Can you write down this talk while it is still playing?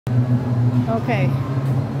Okay.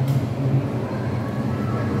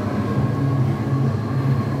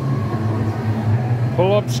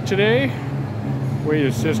 Pull-ups today, weight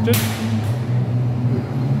assisted.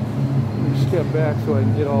 Let me step back so I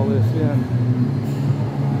can get all this in.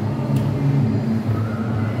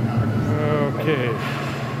 Okay,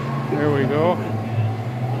 there we go.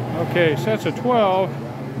 Okay, sets of 12,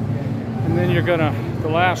 and then you're gonna, the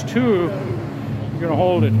last two, you're gonna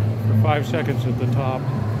hold it for 5 seconds at the top.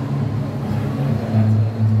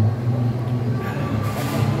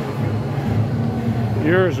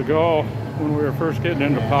 Years ago, when we were first getting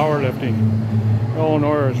into powerlifting,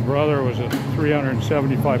 Eleanor's brother was a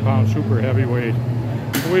 375-pound super heavyweight.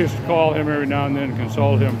 We used to call him every now and then and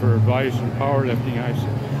consult him for advice in powerlifting. I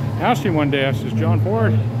asked him one day, I says, "John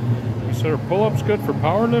Ford," I said, "are pull-ups good for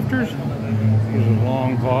powerlifters?" There was a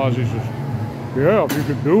long pause. He says, "Yeah, if you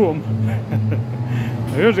could do them."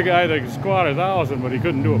 Here's a guy that could squat 1,000, but he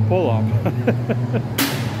couldn't do a pull-up.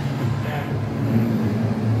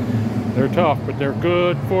 They're tough, but they're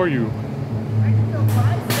good for you. I can feel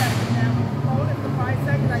biceps now. Hold it for 5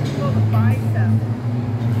 seconds. I can feel the biceps.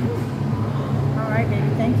 All right, baby.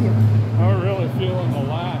 Thank you. I'm really feeling the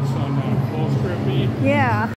lats on that close grip. Yeah.